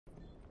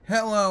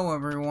Hello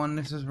everyone,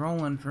 this is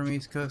Roland from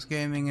East Coast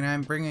Gaming, and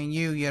I'm bringing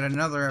you yet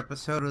another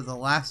episode of The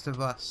Last of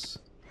Us.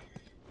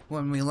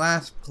 When we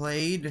last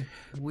played,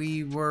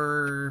 we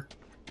were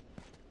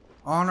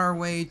on our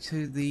way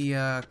to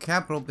the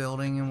Capitol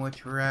building in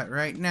which we're at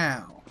right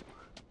now.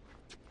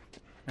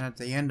 And at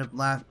the end of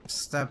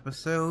last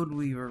episode,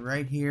 we were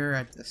right here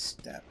at the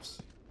steps.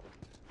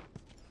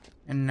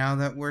 And now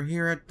that we're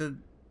here at the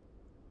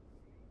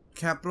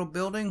Capitol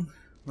building,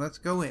 let's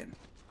go in.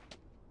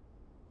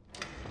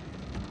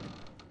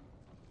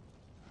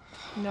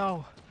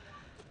 No.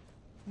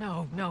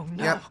 No.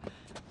 Yep.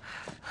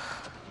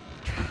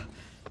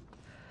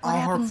 All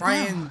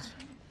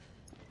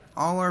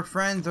our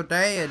friends are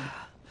dead.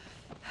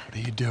 What are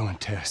you doing,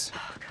 Tess?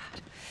 Oh,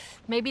 God.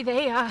 Maybe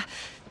they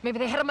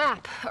had a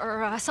map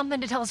or something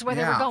to tell us where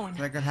they were going.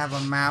 They could have a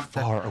map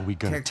that How far are we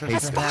gonna take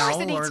us as to far as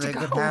hell, it needs or they to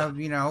could go. have,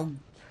 you know,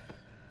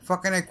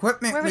 fucking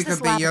equipment Where we was could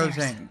this be lab of theirs?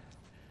 using.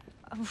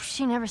 Oh,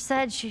 she never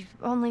said. She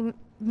only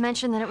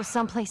mentioned that it was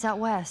someplace out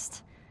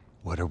west.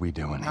 What are we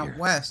doing here? Out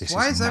west. This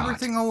Why is not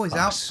everything always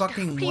out us.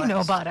 fucking What west? do you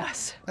know about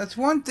us? That's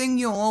one thing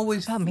you'll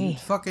always About me.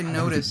 fucking I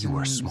know that notice you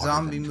are in smarter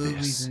zombie than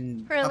movies this.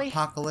 and Really?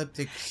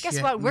 apocalyptic shit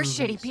Guess what? We're movies.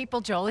 shitty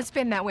people, Joel. It's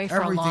been that way for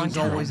a long Everything's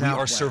time. always We out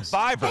are west.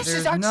 survivors. This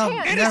is There's our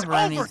chance. It is never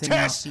over, anything out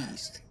Tess.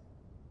 east.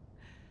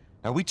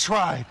 Now we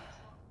tried.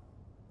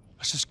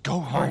 Let's just go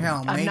Or home.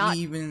 hell, I'm maybe not-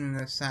 even in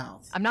the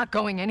south. I'm not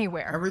going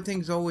anywhere.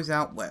 Everything's always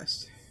out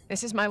west.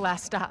 This is my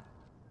last stop.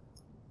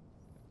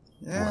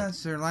 Yeah, What?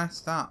 that's their last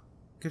stop.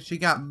 Because she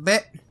got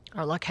bit.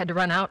 Our luck had to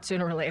run out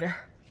sooner or later.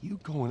 You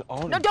going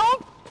on? No,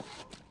 don't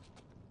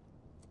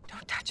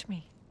touch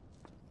me.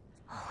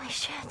 Holy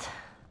shit.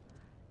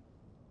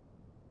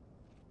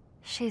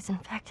 She's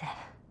infected.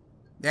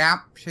 Yeah,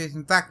 she's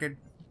infected.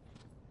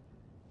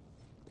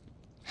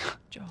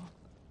 Joel.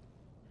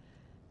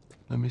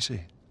 Let me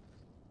see.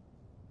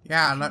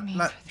 Yeah, What do you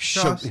mean?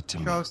 show Show it to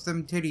me. us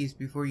them titties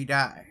before you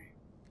die.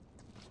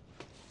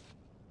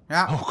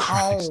 Yeah. Oh,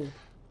 Christ.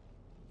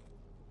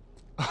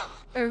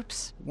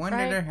 Oops. When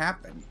right? did it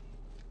happen?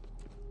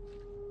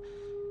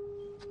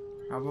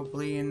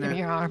 Probably in Give me the...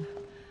 your arm.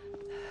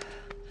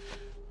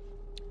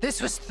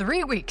 This was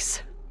 3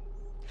 weeks.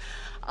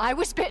 I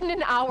was bitten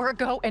an hour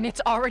ago, and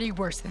it's already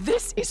worse.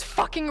 This is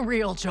fucking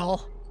real,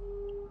 Joel.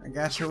 I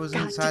guess it was got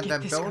to inside get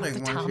that this girl building to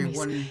when she Tommy's.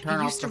 wouldn't He turn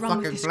off used the to run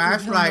with fucking this group. He'll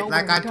flashlight know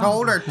like where I to go.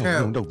 told her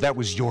to. No, that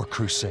was your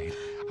crusade.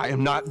 I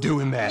am not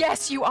doing that.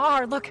 Yes, you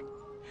are. Look.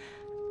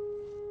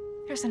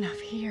 There's enough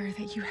here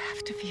that you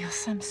have to feel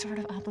some sort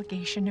of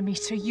obligation to me,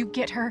 so you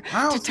get her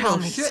I to don't feel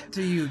Tommy's. shit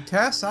to you,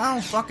 Tess. I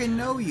don't fucking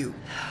know you.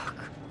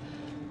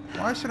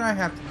 Why should I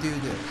have to do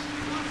this?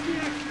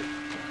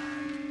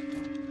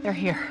 They're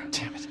here.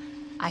 Damn it.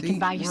 I See, can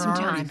buy you we're some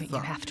already time, but you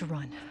fucked. have to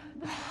run.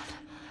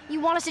 You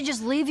want us to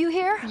just leave you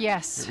here?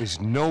 Yes. There is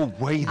no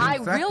way that I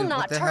infected, will what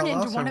not the turn hell into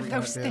else one are of we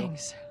gonna those do?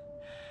 things.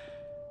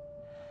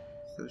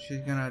 So she's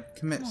gonna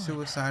commit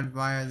suicide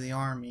via the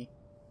army.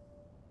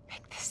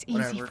 Make this easy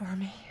Whatever. for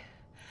me.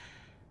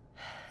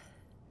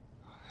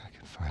 I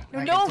can find. No,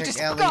 I no, can take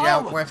just Ellie go.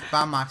 out west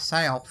by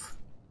myself.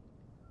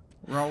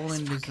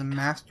 Roland is the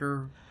master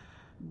of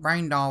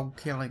brain dog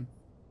killing.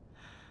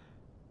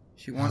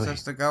 She wants Ellie.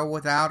 us to go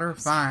without her.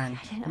 Fine.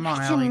 Come on,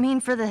 I Ellie. didn't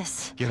mean for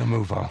this. Get a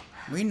move on.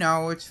 We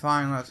know it's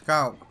fine. Let's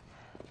go.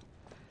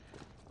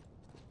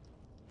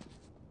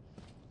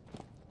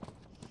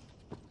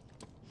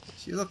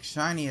 She looks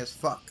shiny as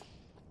fuck.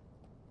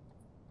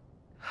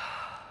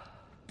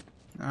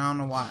 I don't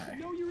know why. I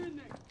know you're in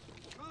there.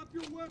 Drop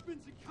your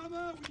weapons and come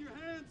out with your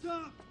hands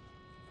up.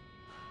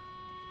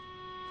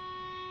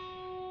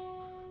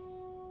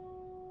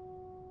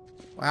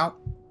 Well,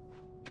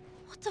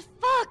 What the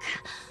fuck?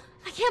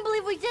 I can't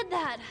believe we did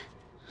that.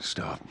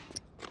 Stop.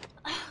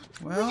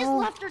 well,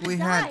 left her to we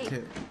die. had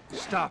to.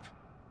 Stop.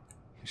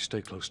 You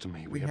stay close to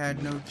me. We have had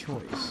to no move.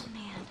 choice.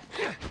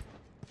 Man.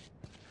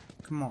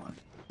 Come on.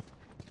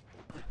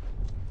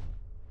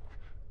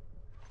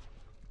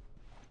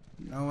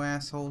 No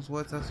assholes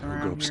with us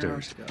around here.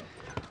 upstairs. Let's go.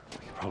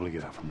 We can probably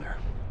get out from there.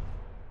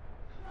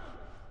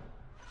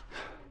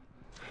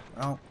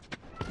 Well,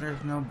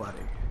 there's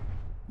nobody.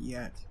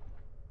 Yet.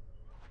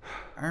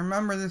 I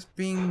remember this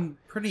being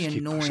pretty Just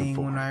keep pushing annoying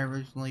when forward. I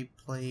originally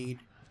played,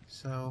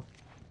 so...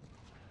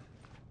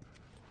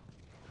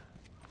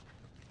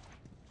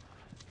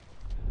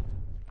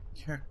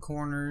 Check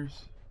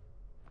corners.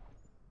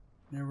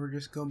 Never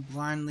just go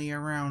blindly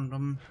around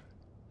them.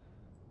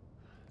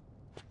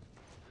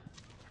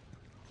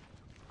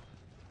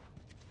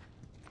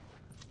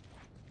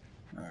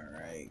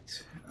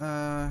 Alright,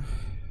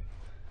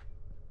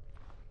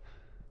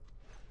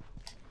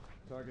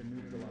 Target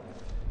neutralized.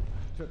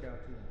 Took out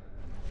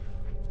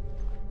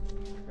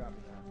two. Copy that.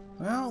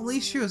 well, at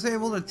least she was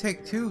able to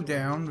take two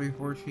down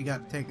before she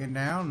got taken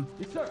down.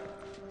 Yes, sir.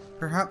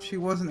 Perhaps she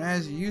wasn't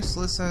as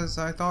useless as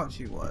I thought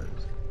she was.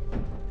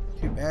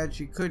 Too bad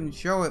she couldn't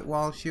show it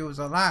while she was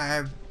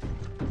alive.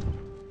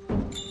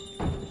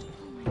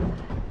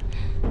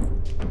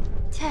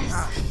 Tess.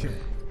 Ah, shit.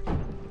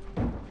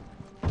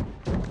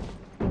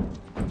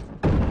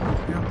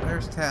 Yep,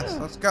 there's Tess.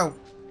 Let's go.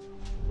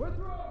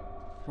 Withdraw.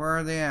 Where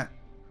are they at?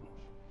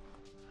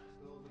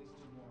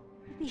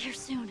 Be here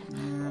soon.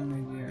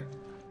 Maybe.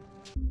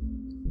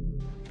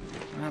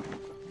 Oh.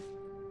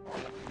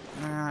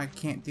 I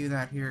can't do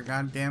that here.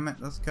 God damn it.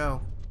 Let's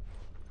go.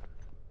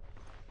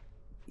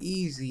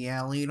 Easy,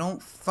 Ellie.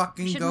 Don't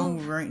fucking go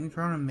right in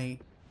front of me.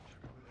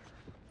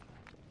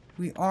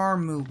 We are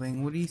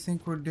moving. What do you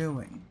think we're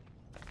doing?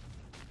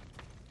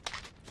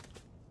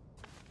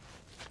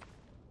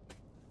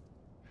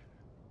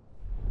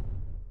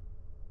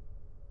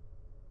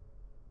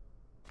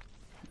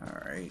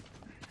 Alright.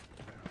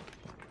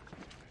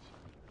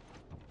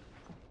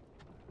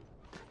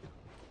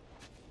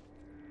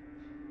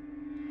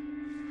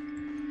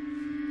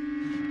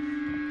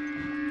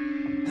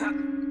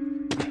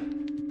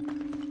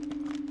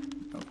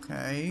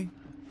 Okay.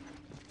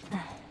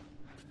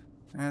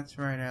 That's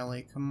right,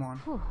 Ellie. Come on.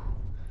 Whew.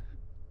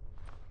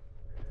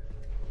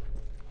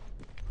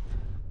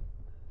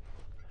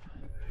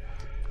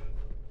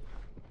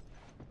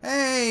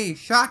 Hey!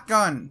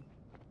 Shotgun!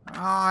 Oh,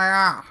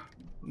 yeah.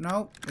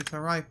 Nope, it's a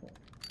rifle.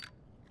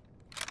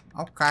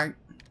 Okay.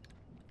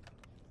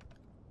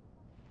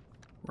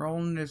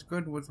 Roland is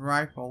good with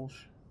rifles.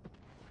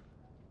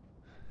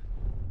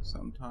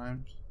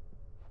 Sometimes.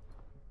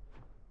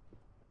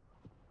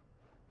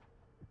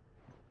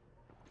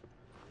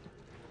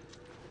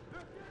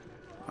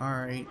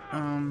 Alright,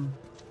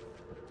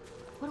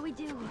 What do we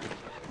do?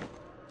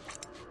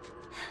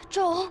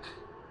 Joel!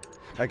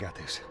 I got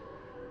this.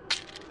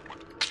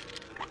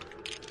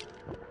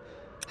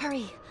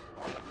 Hurry.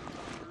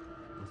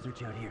 We'll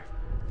search out here.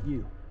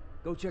 You,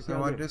 go check so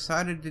out I there.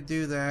 decided to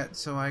do that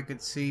so I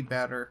could see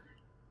better.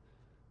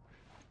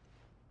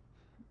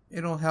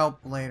 It'll help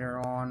later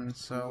on,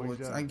 so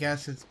it's, I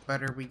guess it's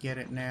better we get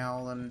it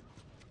now than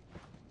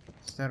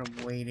instead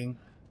of waiting.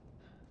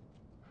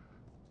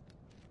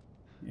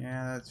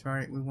 Yeah, that's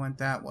right, we went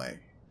that way.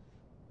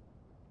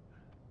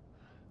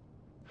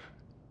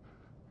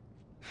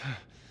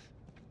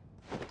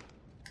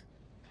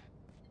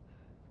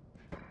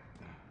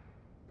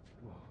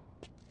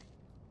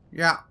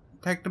 Yeah,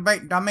 take the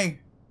bait, dummy.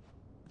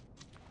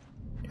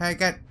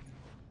 Take it.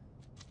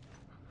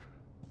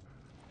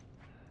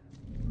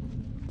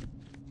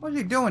 What's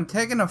he doing?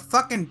 Taking a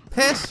fucking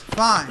piss?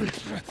 Fine.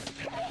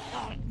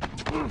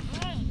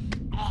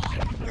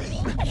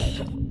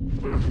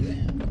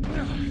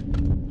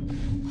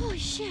 Holy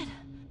shit.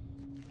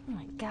 Oh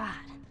my god.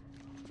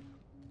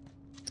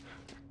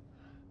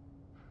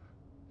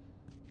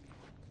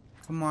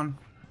 Come on.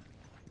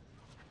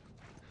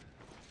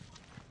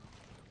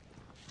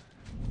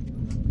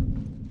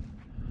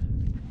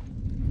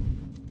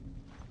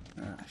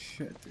 Ah,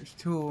 shit. There's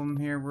two of them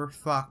here. We're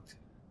fucked.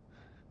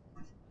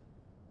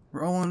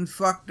 Roland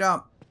fucked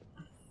up.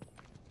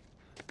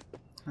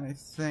 I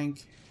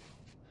think.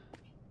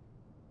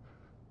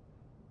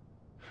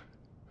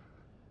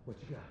 What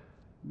you got?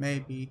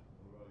 Maybe.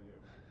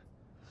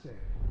 Sam,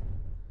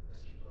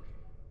 let's keep looking.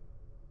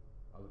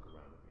 I'll look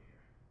around over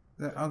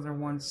here. The other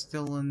one's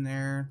still in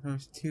there.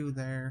 There's two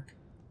there.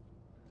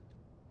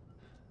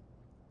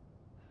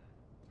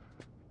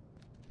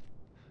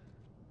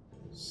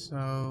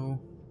 So...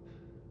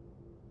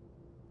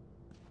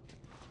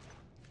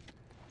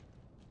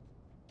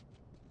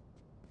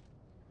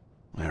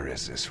 Where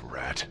is this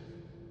rat?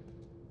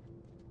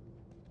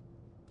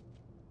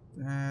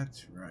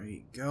 That's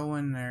right. Go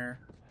in there.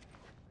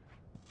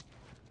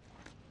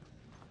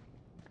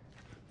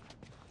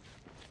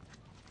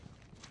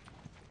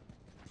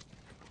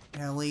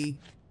 Ellie.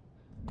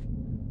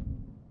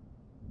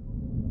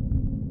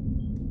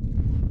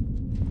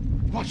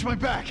 Watch my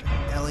back!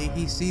 Ellie,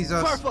 he sees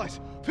us. Fireflies!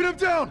 Pin him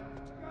down!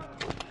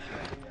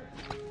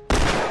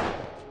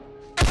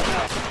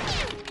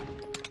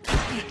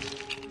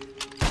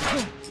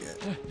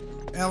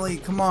 Ellie,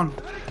 come on.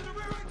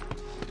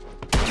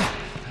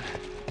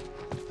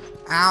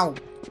 Ow.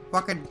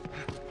 Fucking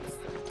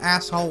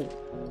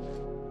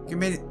asshole. Give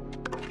me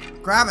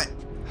it. Grab it.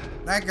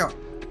 There you go.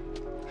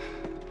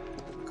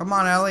 Come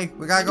on, Ellie.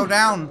 We gotta go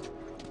down.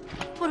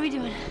 What are we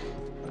doing?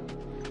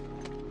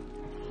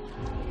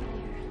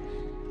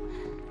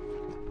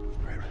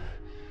 Right.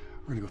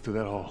 We're gonna go through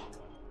that hole.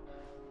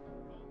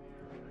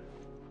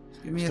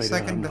 Give me a Stay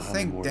down, second to I'll have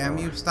think, more damn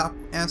power. you. Stop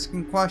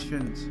asking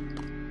questions.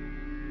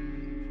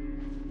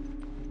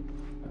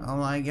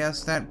 Well, I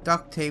guess that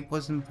duct tape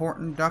was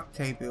important duct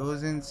tape. It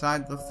was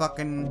inside the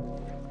fucking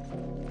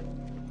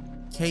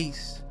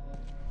case.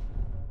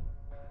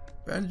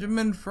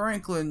 Benjamin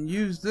Franklin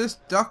used this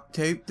duct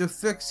tape to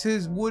fix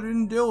his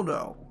wooden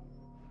dildo.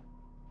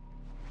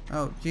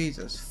 Oh,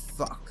 Jesus,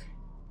 fuck.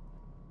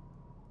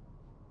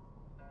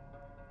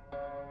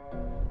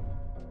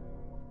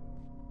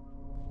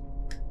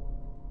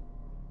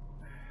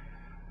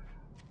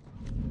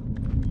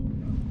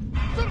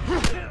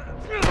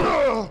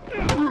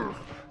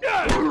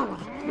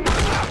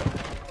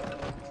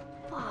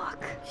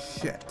 Fuck.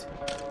 Shit.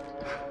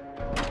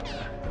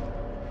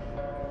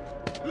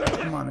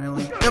 Come on,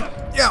 Ellie.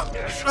 Yep, yep.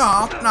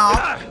 Oh, no.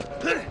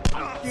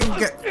 You can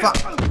get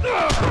fucked.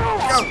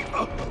 Go.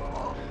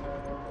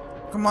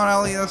 Come on,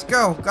 Ellie, let's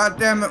go. God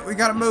damn it, we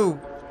gotta move.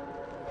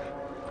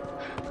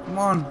 Come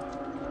on.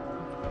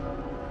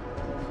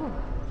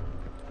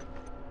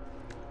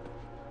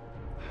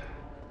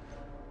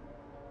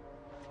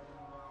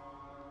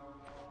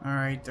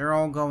 Alright, they're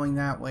all going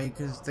that way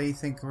because they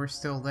think we're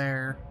still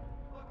there.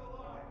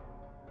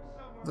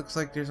 Looks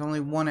like there's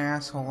only one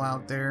asshole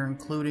out there,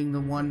 including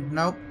the one...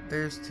 Nope,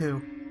 there's two.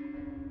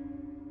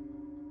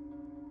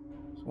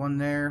 There's one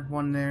there,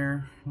 one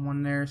there,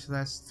 one there, so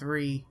that's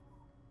three.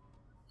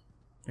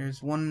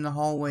 There's one in the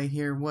hallway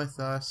here with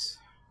us.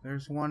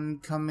 There's one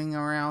coming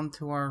around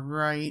to our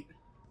right.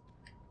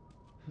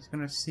 He's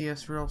gonna see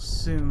us real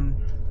soon.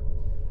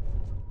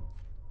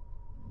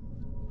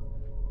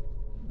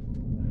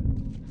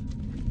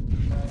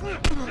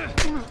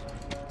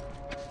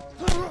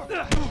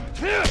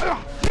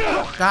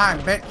 Die,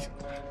 bitch!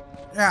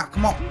 Yeah,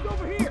 come on! He's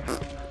over here!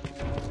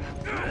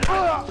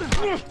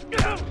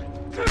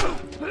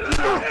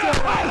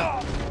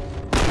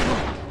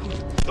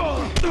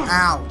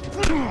 Ow!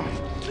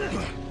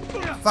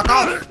 Fuck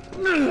off!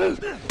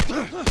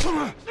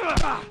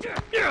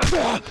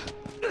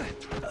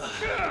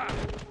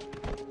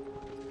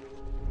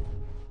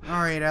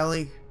 Alright,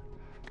 Ellie.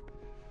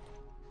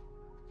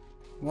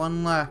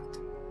 One left.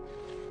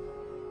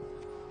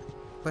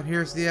 But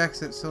here's the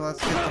exit, so let's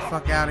get the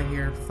fuck out of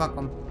here. Fuck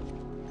them.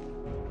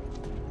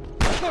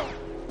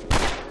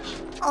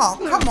 Oh,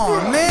 come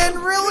on, man!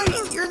 Really?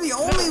 You're the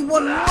only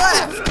one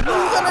left! What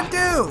are you gonna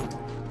do?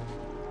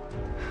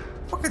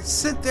 Fucking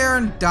sit there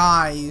and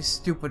die, you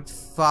stupid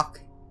fuck.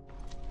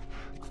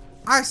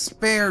 I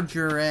spared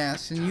your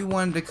ass, and you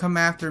wanted to come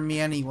after me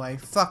anyway.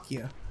 Fuck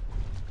you.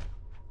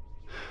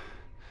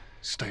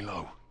 Stay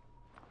low.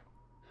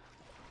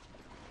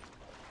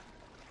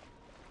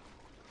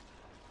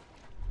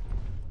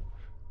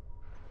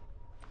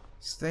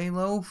 Stay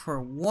low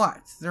for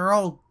what? They're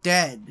all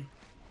dead.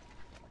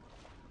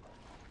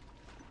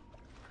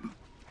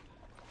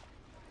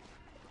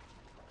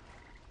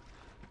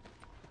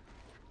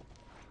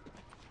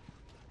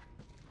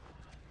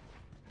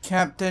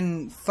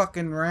 Captain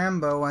fucking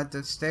Rambo at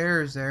the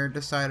stairs there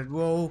decided,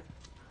 well,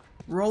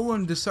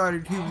 Roland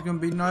decided he was gonna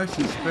be nice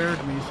and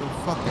spared me, so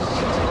fuck it.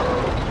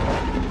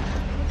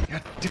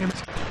 God damn it.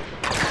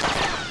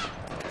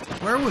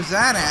 Where was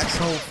that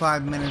asshole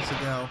 5 minutes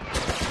ago?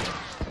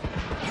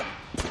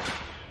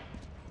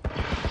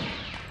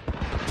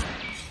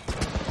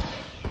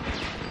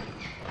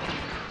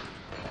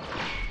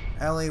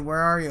 Ellie, where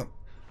are you?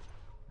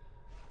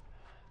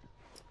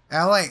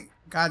 Ellie,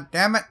 god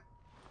damn it.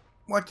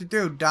 What you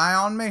do, die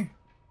on me?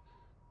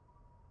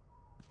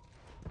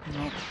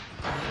 Nope.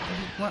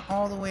 You went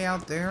all the way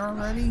out there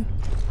already?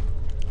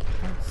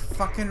 Don't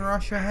fucking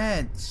rush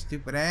ahead,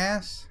 stupid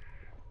ass.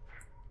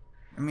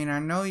 I mean, I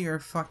know you're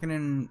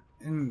fucking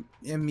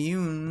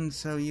immune,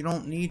 so you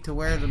don't need to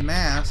wear the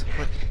mask,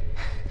 but...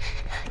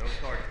 No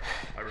target.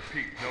 I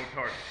repeat, no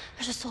target.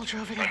 There's a soldier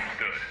over there.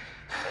 Good.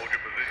 Hold your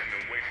position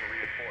and wait for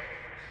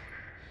reinforcements.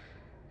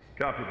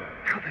 Copy that.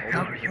 How the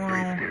hell are you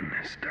breathing in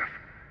this stuff?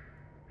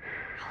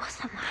 I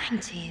wasn't lying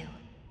to you.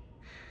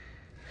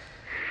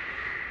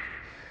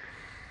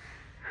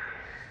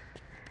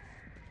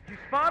 You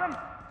spot him?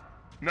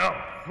 No,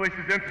 place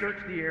is empty. Search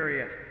the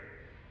area.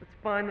 Let's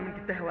find them and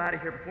get the hell out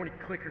of here before any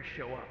clickers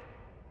show up.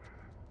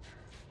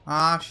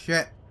 Ah,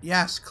 shit.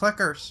 Yes,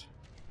 clickers.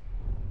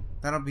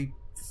 That'll be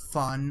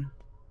fun.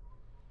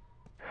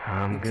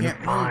 I'm We can't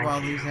move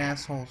while these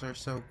assholes are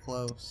so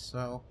close,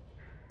 so...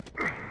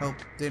 Hope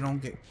they don't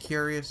get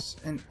curious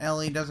and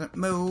Ellie doesn't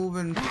move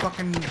and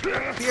fucking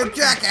be a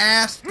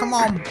jackass! Come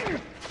on!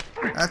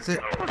 That's it.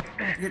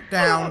 Get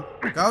down.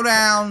 Go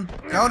down.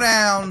 Go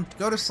down.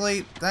 Go to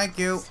sleep. Thank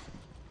you.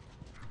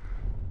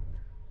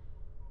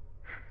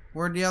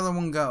 Where'd the other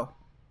one go?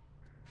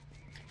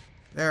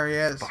 There he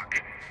is.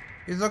 Fuck.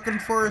 He's looking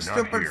for his They're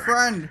not stupid here.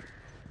 friend.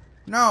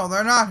 No,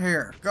 they're not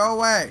here. Go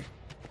away.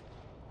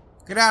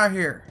 Get out of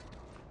here.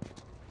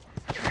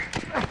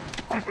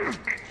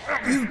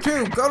 You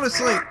too. Go to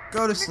sleep.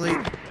 Go to sleep.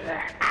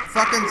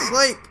 Fucking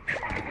sleep.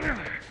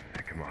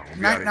 Come on,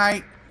 we got Night it.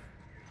 night.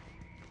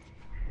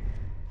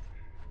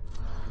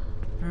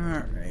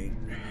 Alright.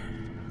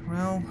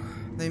 Well,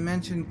 they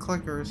mentioned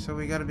clickers, so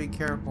we gotta be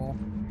careful.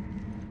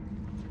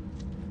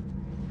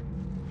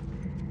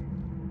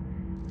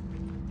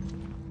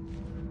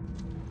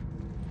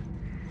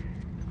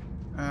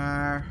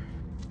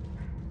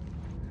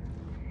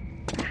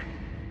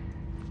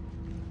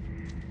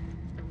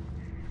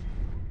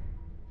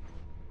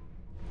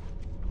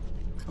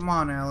 Come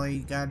on, Ellie,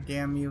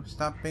 goddamn you.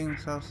 Stop being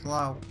so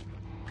slow.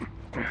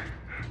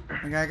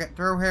 We gotta get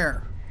through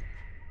here.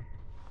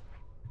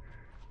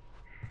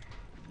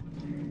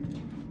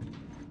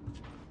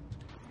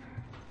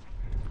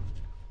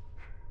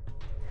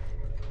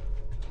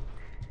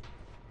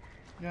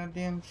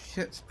 Goddamn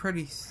shit's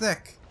pretty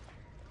thick.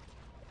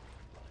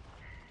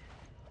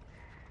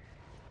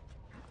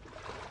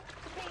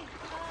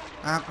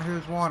 Ah,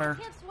 here's water.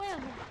 Can't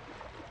swim.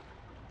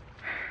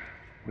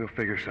 We'll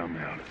figure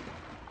something out.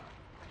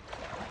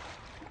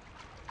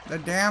 The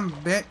damn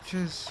bitch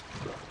is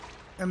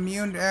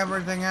immune to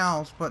everything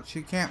else, but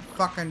she can't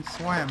fucking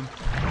swim.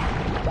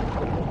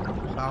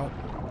 So out.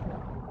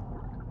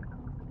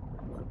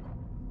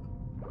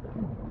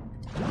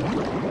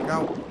 Go.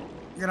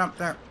 Get up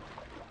there.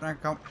 There you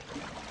go.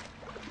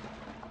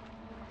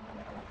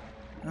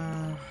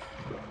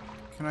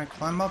 Can I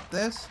climb up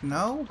this?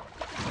 No?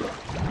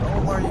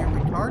 Oh, are you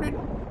retarded?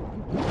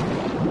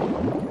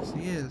 Yes,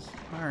 he is.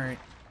 Alright.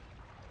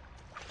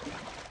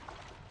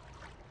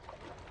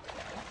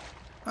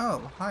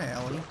 Oh, hi,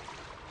 Ellie.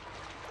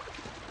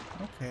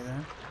 Okay,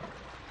 then.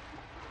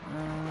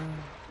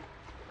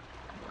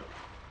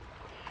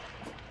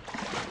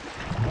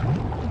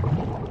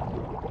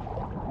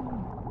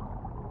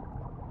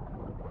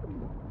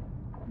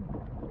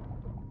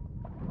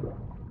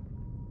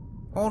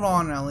 Hold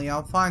on, Ellie.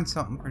 I'll find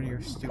something for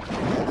your stupid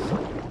ass.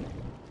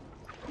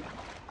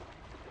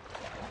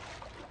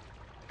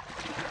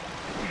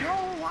 No,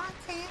 I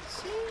can't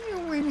see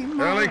you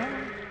anymore. Ellie?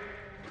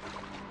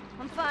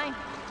 I'm fine.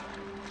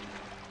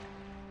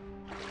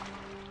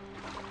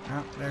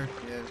 Oh, there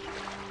she is.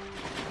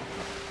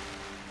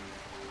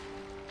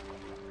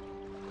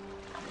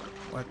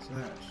 What's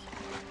this?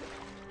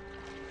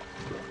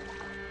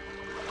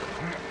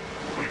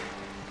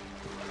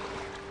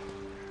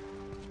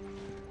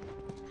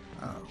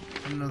 Oh,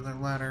 another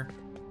letter.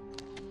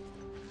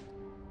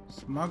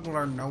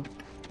 Smuggler note.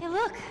 Hey,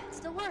 look, it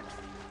still works.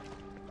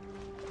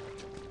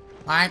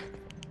 What?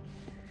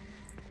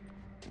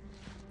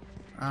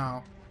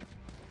 Oh.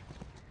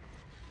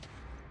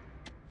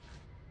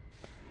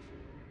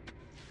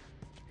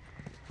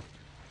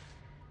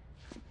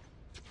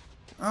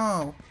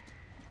 Oh.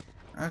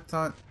 I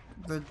thought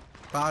the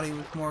body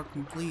was more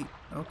complete.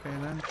 Okay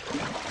then.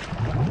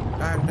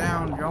 Dive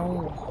down,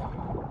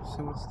 Joel.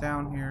 See what's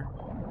down here.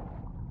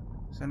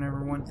 'Cause I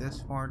never went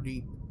this far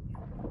deep.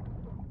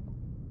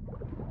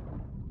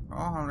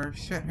 Oh, there's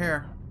shit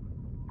here.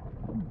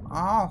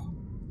 Oh.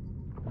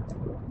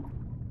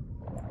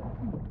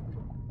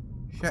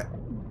 Shit.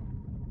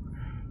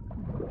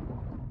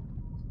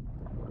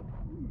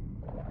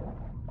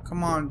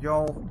 Come on,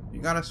 Joel.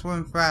 You gotta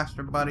swim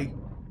faster, buddy.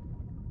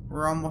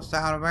 We're almost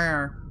out of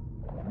air.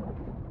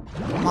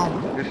 Come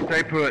on. Just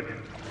stay put.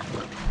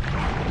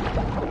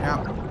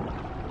 Yeah.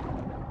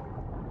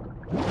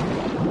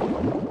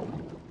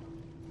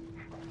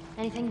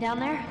 Anything down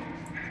there?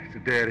 It's a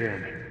dead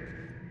end.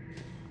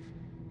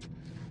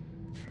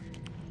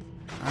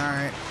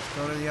 Alright, let's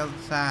go to the other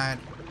side.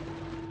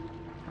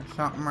 There's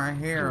something right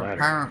here, Ladder.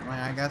 apparently.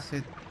 I guess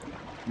it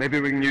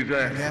Maybe we can use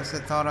that.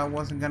 thought I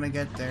wasn't gonna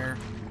get there.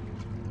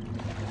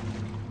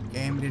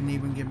 Game didn't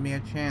even give me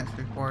a chance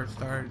before it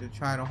started to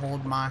try to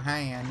hold my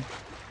hand.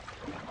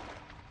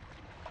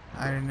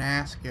 I didn't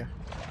ask you.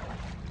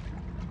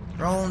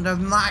 Roland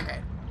doesn't like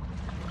it.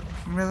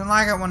 He doesn't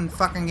like it when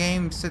fucking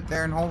games sit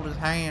there and hold his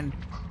hand.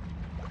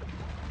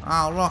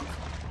 Oh, look.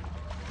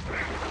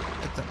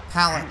 It's a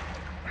pallet.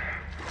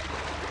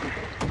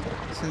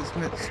 Since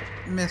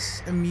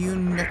Miss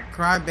Immune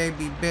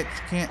Crybaby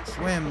bitch can't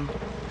swim,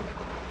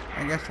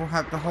 I guess we'll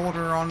have to hold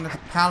her on this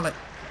pallet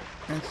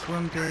and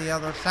swim to the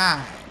other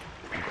side.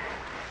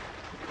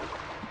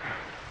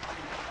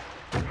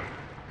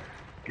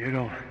 Get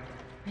on.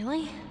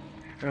 Really?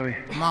 Ellie.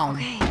 Come on.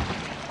 Okay.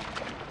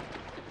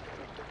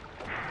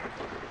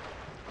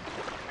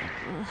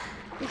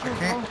 Be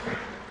careful.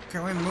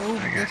 Can we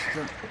move this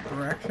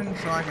direction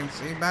so I can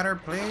see better,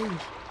 please?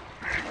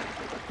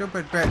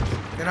 Stupid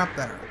bitch. Get up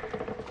there.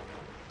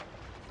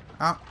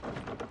 Up.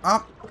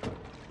 Up.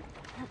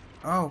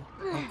 Oh,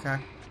 okay.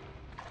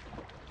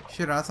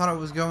 Shit, I thought it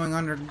was going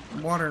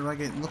underwater like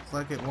it looked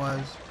like it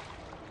was.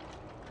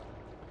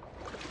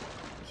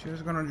 She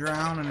was gonna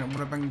drown and it would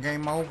have been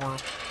game over.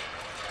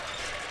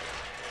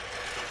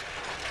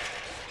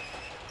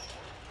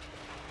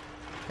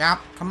 Yep,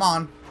 come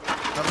on.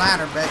 The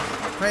ladder, bitch.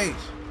 Please.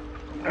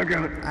 I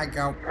got it. I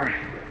go.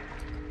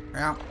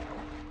 Yeah.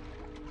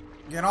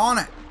 Get on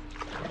it.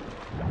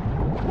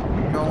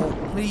 No,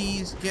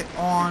 please get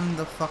on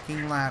the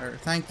fucking ladder.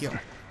 Thank you.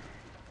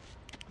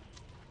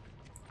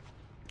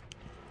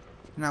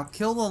 Now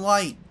kill the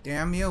light,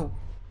 damn you.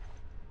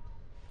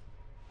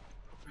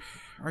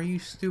 Are you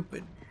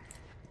stupid?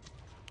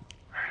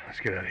 Alright, let's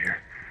get out of here.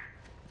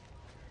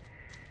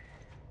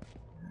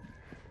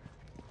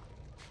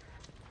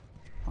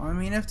 I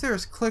mean, if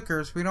there's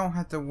clickers, we don't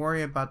have to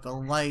worry about the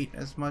light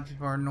as much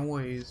of our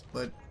noise,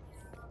 but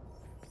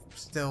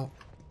still.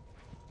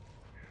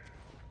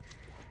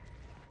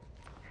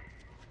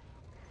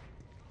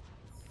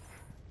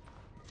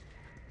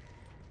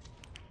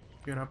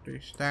 Get up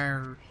these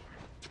stairs.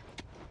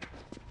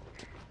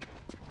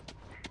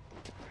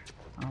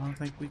 I don't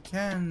think we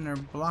can, they're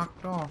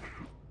blocked off.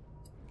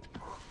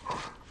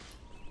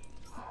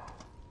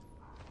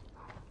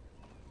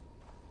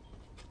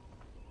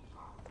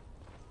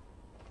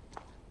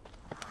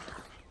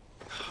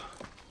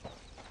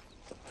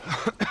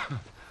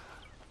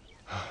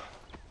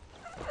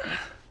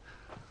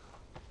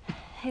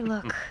 Hey,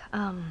 look,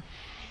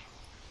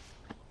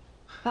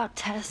 about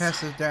Tess.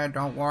 Tess is dead,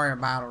 don't worry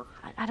about her.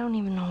 I don't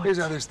even know what Here's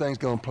how this thing's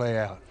gonna play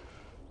out.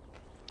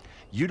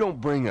 You don't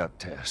bring up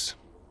Tess.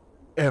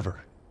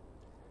 Ever.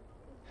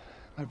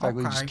 Matter of fact,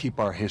 we Okay. just keep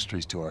our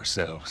histories to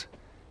ourselves.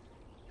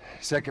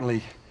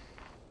 Secondly,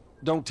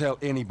 don't tell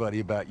anybody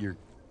about your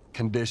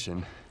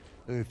condition.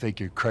 They think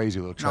you're crazy,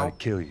 they'll try to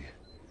kill you.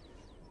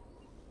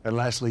 And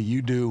lastly,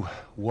 you do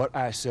what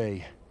I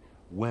say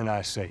when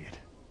I say it.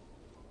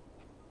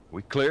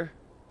 We clear?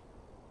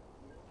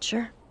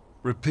 Sure.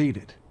 Repeat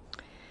it.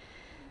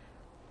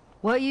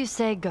 What you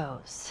say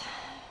goes.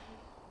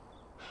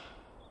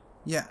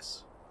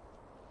 Yes.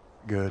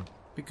 Good.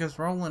 Because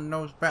Roland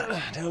knows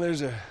best. Now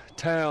there's a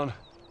town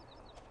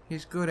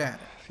He's good at it.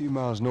 a few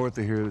miles north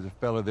of here. There's a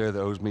fella there that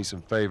owes me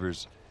some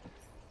favors.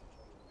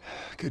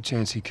 Good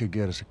chance he could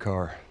get us a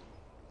car.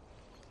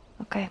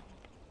 Okay.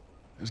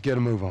 Let's get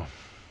a move on.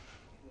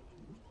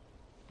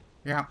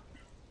 Yeah.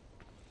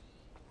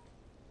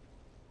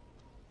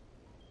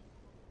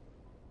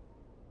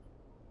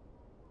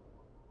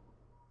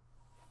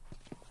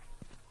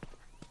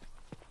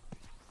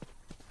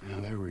 Now,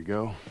 there we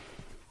go.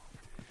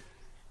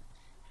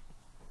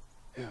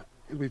 Yeah,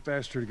 it'll be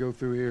faster to go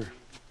through here.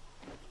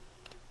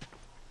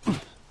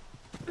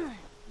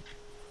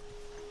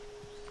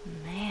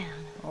 Man,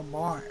 Oh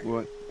boy.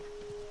 What?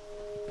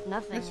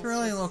 nothing. This it's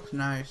really just- looks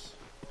nice.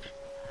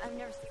 I've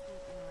never seen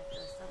anything like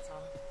this, that's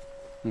all.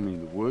 You mean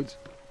the woods?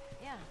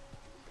 Yeah.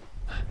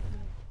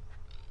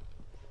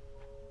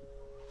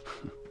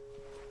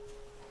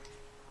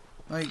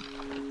 Like,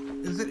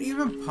 is it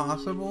even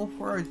possible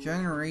for a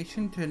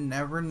generation to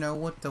never know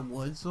what the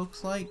woods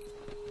looks like?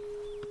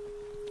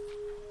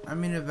 I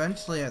mean,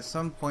 eventually, at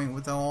some point,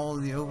 with all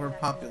the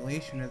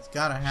overpopulation, it's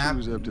gotta She happen.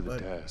 was up to the but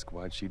task.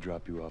 Why'd she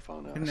drop you off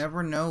on us? you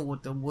never know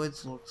what the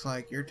woods looks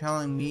like. You're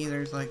telling me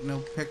there's like no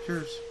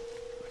pictures?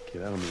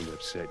 Kid, I don't mean to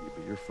upset you,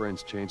 but your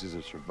friend's chances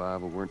of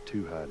survival weren't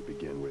too high to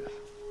begin with.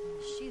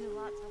 She's a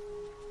lot tougher.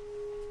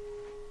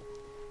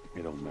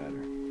 It don't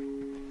matter.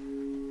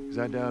 Because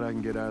I doubt I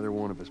can get either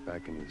one of us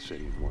back into the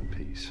city in one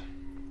piece.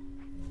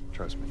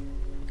 Trust me.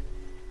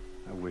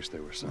 I wish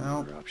there was some Well.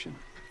 other option.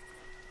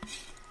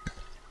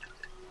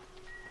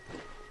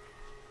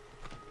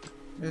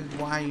 This is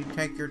why you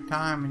take your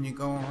time and you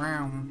go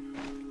around.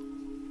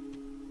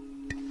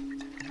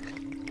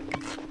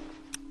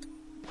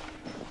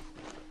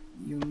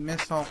 You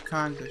miss all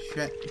kinds of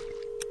shit.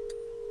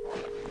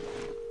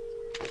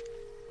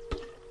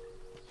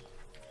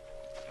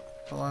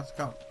 So let's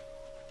go.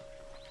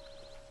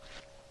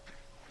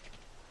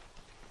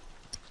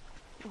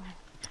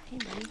 Hey,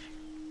 buddy.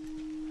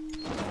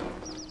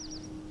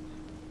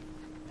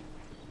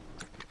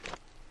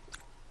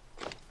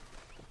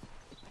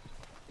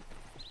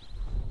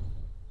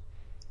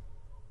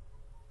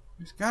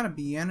 There's gotta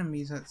be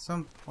enemies at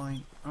some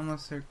point,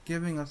 unless they're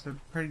giving us a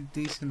pretty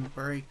decent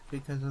break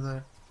because of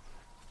the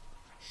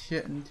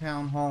shit in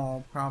Town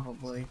Hall,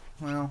 probably.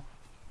 Well,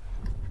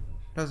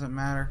 doesn't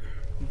matter.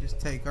 We just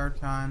take our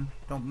time,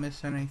 don't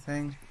miss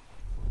anything.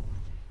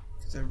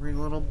 'Cause every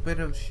little bit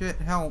of shit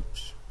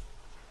helps.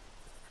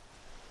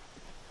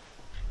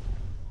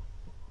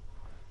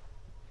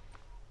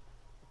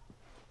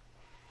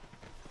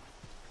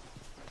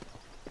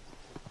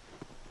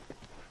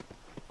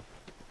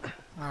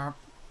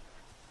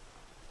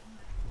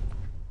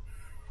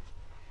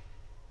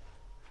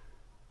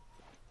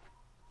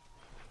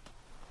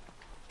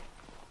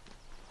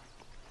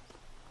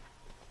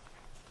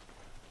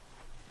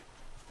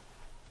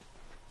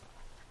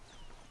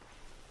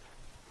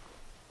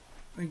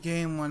 The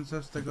game wants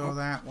us to go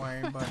that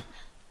way, but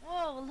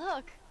Whoa,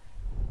 look.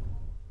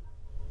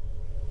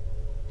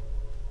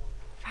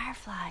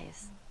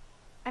 Fireflies.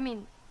 I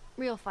mean,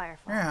 real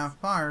fireflies. yeah,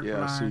 fireflies.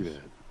 Yeah, I see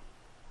that.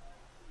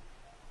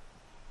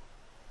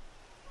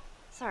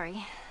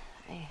 Sorry.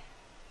 I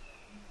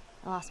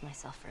lost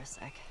myself for a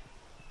sec.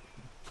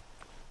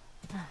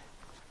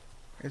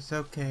 It's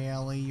okay,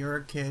 Ellie. You're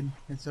a kid.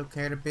 It's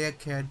okay to be a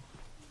kid.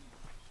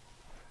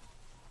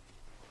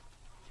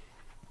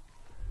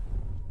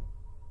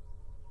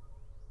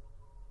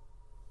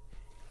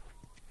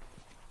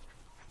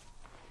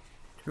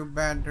 Too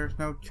bad there's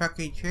no Chuck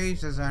E.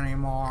 Cheese's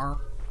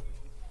anymore.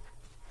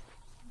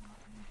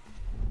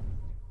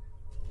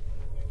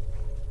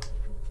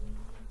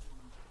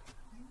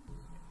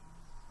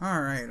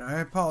 Alright, I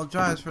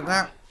apologize for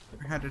that.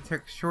 I had to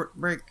take a short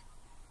break.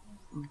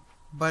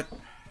 But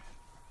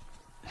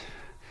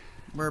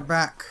we're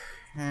back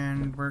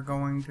and we're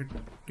going to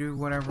do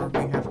whatever we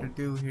have to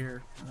do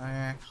here. I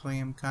actually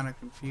am kind of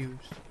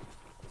confused.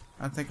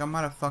 I think I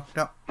might have fucked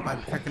up by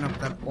picking up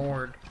that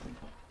board.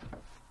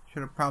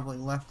 Should have probably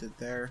left it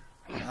there.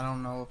 I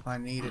don't know if I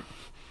need it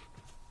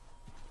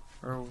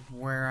or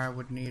where I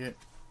would need it.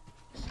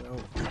 So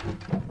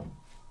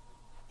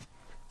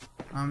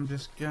I'm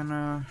just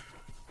gonna...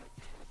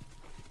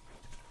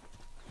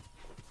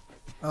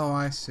 Oh,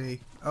 I see.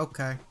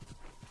 Okay.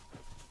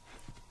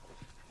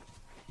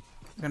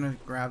 Gonna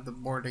grab the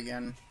board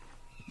again.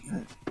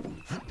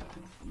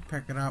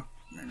 Pick it up.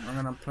 And we're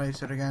gonna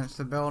place it against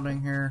the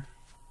building here.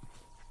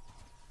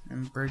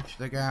 And bridge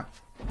the gap.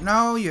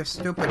 No, you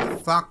stupid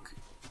fuck.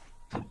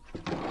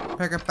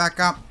 Pick it back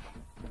up.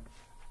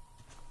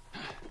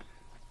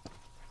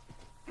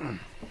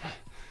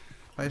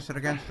 Place it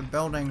against the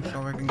building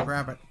so we can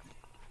grab it.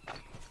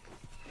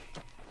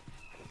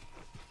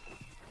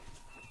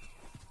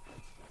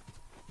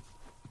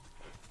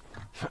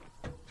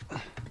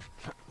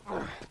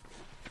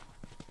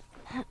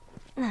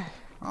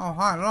 Oh,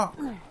 hi, look.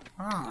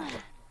 Ah.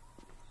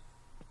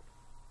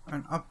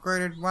 An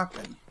upgraded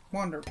weapon.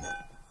 Wonderful.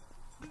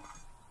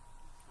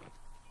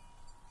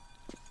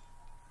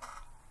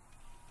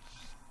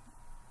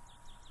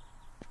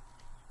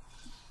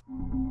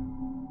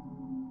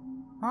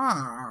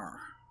 Ah,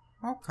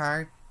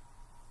 okay.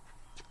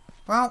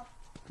 Well,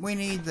 we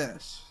need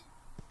this.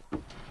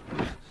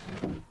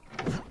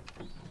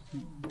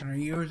 Gonna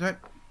use it.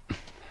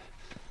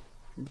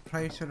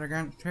 Place it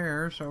against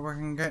here so we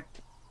can get...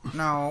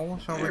 No,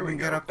 so we can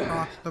get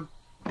across the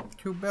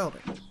two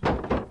buildings.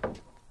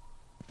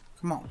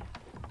 Come on.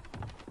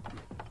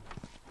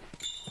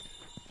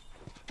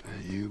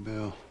 You,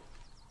 Bill?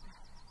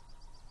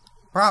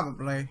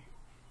 Probably.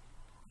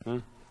 Huh?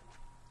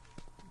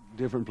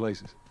 Different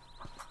places.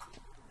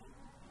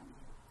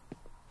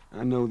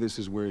 I know this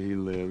is where he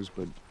lives,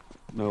 but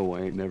no,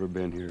 I ain't never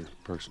been here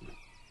personally.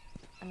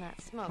 And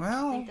that smoke,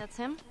 Well, you think that's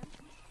him?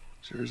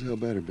 Sure as hell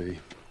better be.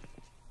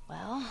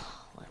 Well,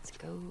 let's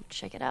go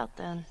check it out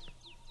then.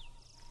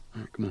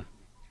 All right, come on.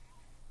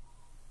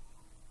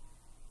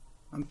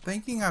 I'm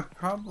thinking I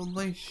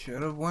probably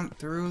should have went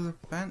through the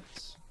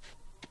fence.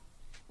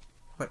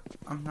 But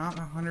I'm not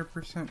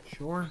 100%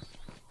 sure.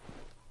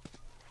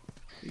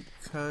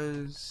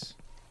 Because...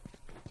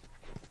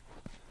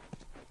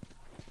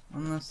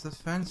 unless the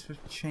fence was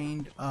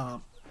chained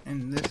up,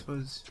 and this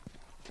was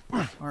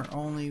our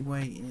only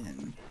way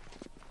in.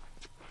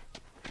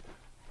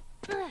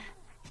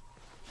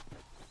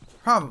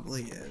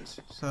 Probably is.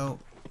 So,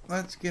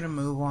 let's get a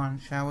move on,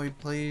 shall we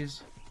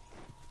please?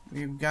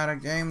 We've got a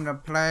game to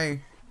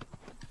play.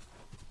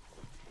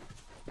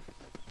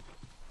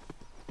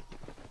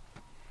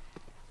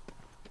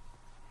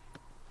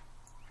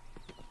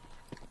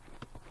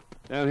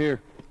 Down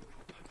here.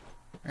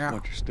 Yeah.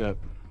 Watch your step.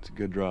 It's a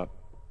good drop.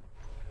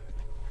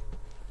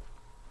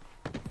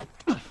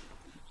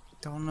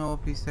 Don't know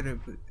if he said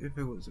if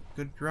it was a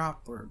good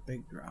drop or a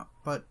big drop,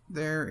 but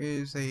there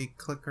is a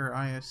clicker,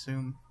 I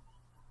assume.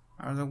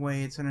 Either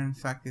way, it's an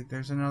infected.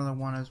 There's another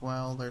one as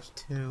well. There's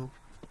two.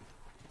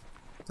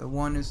 The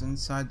one is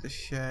inside the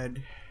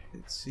shed,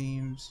 it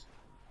seems.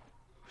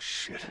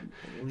 Shit.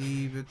 I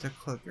believe it's a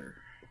clicker.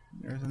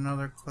 There's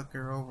another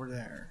clicker over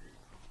there.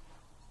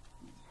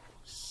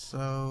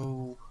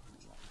 So...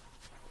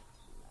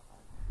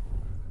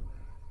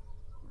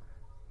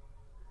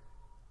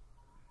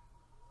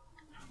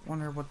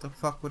 wonder what the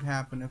fuck would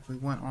happen if we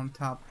went on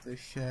top of the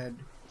shed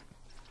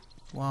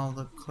while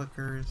the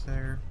clicker is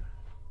there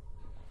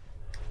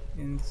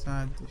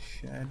inside the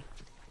shed.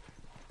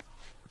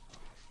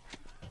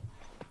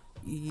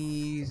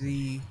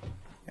 Easy,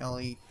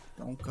 Ellie,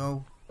 don't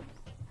go.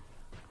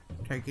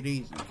 Take it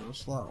easy, go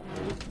slow.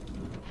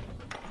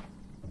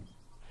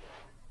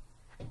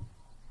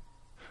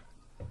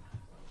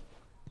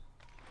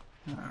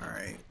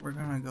 Alright, we're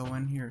gonna go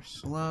in here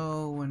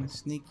slow and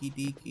sneaky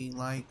deaky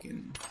like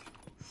and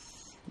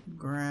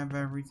grab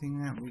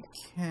everything that we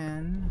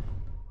can.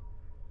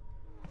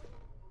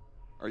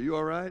 Are you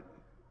alright?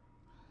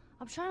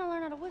 I'm trying to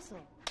learn how to whistle.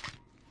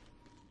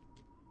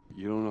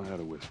 You don't know how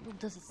to whistle. Well,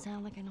 does it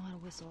sound like I know how to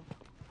whistle?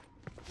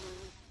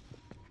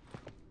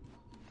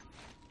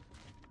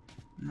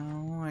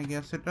 No, I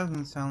guess it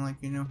doesn't sound like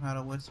you know how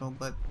to whistle,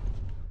 but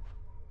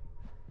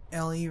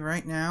Ellie,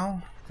 right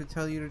now, to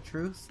tell you the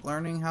truth,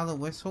 learning how to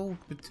whistle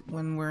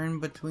when we're in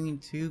between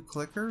two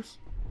clickers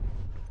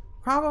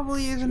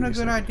probably isn't a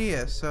good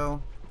idea,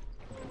 so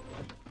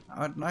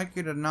I'd like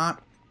you to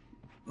not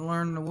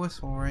learn to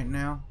whistle right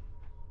now.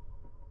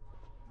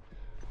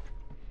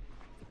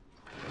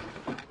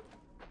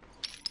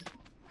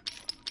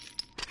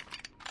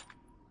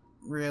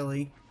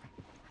 Really?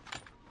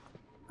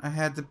 I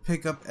had to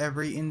pick up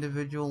every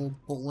individual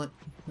bullet.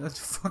 That's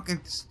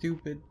fucking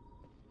stupid.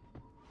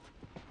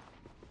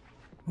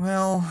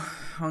 Well,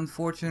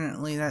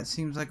 unfortunately, that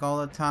seems like all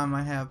the time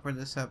I have for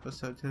this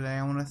episode today.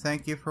 I want to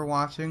thank you for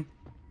watching.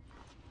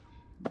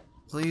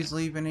 Please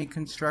leave any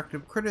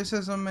constructive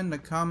criticism in the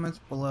comments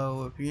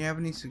below. If you have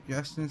any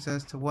suggestions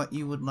as to what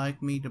you would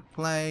like me to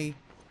play,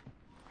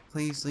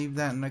 please leave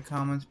that in the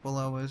comments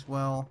below as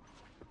well.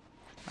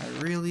 I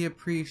really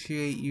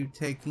appreciate you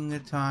taking the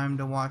time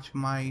to watch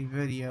my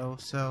video,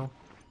 so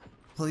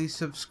please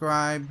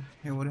subscribe.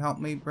 It would help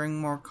me bring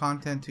more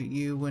content to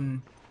you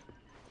and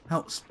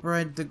help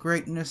spread the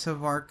greatness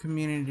of our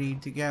community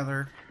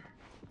together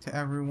to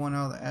everyone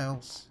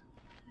else.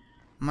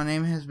 My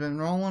name has been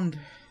Roland.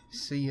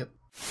 See ya.